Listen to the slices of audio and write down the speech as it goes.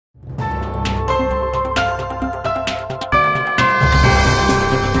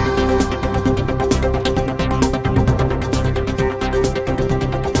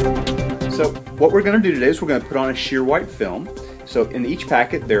what we're going to do today is we're going to put on a sheer white film. So in each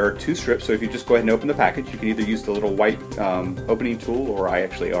packet there are 2 strips, so if you just go ahead and open the package, you can either use the little white opening tool, or I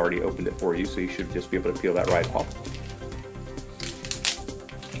actually already opened it for you, so you should just be able to peel that right off.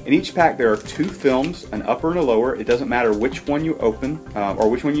 In each pack there are 2 films, an upper and a lower. It doesn't matter which one you open or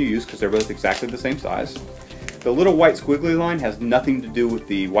which one you use, because they're both exactly the same size. The little white squiggly line has nothing to do with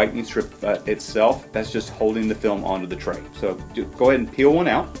the whitening strip itself. That's just holding the film onto the tray. So go ahead and peel one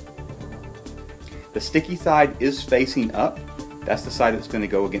out. The sticky side is facing up. That's the side that's going to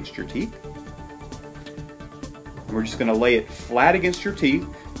go against your teeth. And we're just going to lay it flat against your teeth.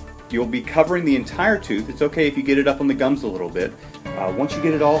 You'll be covering the entire tooth. It's okay if you get it up on the gums a little bit. Once you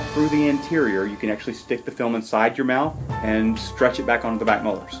get it all through the interior, you can actually stick the film inside your mouth and stretch it back onto the back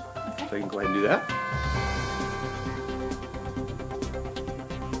molars. Okay. So you can go ahead and do that.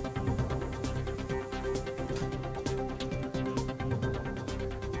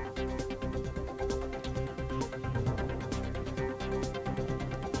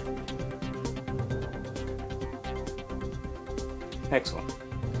 Excellent.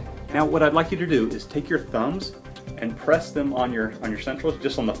 Now what I'd like you to do is take your thumbs and press them on your centrals,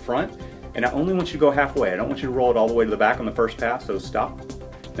 just on the front, and I only want you to go halfway. I don't want you to roll it all the way to the back on the first pass, so stop.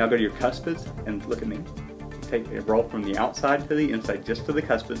 Now go to your cuspids and look at me. Take a roll from the outside to the inside, just to the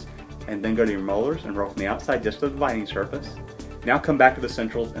cuspids, and then go to your molars and roll from the outside just to the biting surface. Now come back to the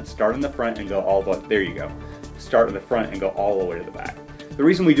centrals and start in the front and go all the way, there you go. Start in the front and go all the way to the back. The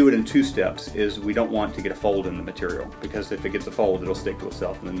reason we do it in 2 steps is we don't want to get a fold in the material, because if it gets a fold, it'll stick to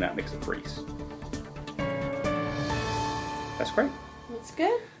itself, and then that makes it crease. That's great. Looks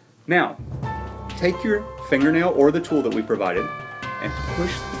good. Now, take your fingernail or the tool that we provided and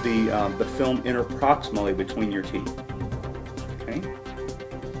push the film interproximally between your teeth. Okay?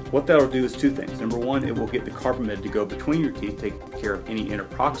 What that'll do is 2 things. Number 1, it will get the carbomed to go between your teeth, taking care of any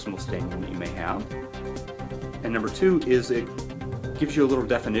interproximal staining that you may have. And number 2 is it gives you a little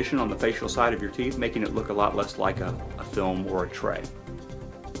definition on the facial side of your teeth, making it look a lot less like a film or a tray.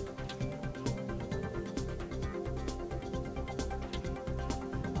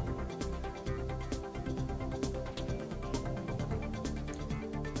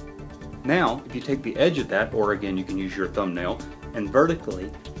 Now, if you take the edge of that, or again you can use your thumbnail, and vertically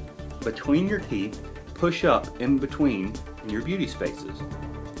between your teeth, push up in between in your beauty spaces.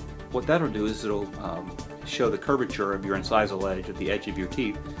 What that'll do is it'll show the curvature of your incisal edge at the edge of your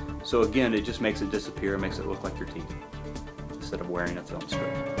teeth. So again, it just makes it disappear, makes it look like your teeth, instead of wearing a film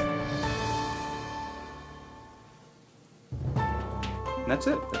strip. And that's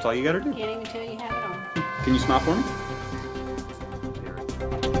it. That's all you gotta do. Can't even tell you have it on. Can you smile for me?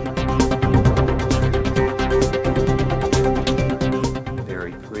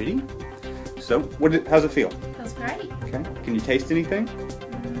 Very pretty. So, how's it feel? Feels great. Okay. Can you taste anything?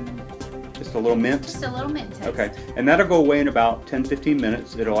 Just a little mint? Just a little mint taste. Okay, and that'll go away in about 10-15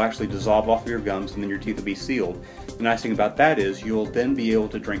 minutes. It'll actually dissolve off of your gums, and then your teeth will be sealed. The nice thing about that is you'll then be able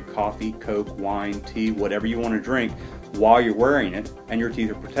to drink coffee, Coke, wine, tea, whatever you want to drink while you're wearing it, and your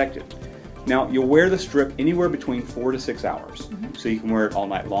teeth are protected. Now, you'll wear the strip anywhere between 4 to 6 hours. So you can wear it all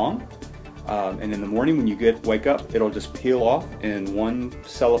night long, and in the morning when you wake up, it'll just peel off in one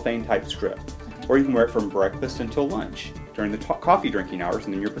cellophane type strip. Or you can wear it from breakfast until lunch during the coffee drinking hours,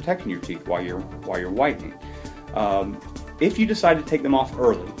 and then you're protecting your teeth while you're whitening. If you decide to take them off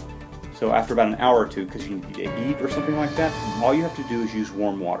early, so after about an hour or 2 because you need to eat or something like that, all you have to do is use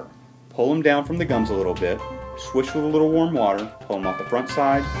warm water. Pull them down from the gums a little bit, swish with a little warm water, pull them off the front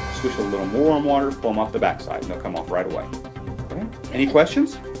side, swish with a little more warm water, pull them off the back side, and they'll come off right away. Okay? Any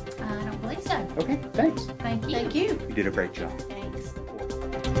questions? I don't believe so. Okay, thanks. Thank you. Thank you. You did a great job. Thanks.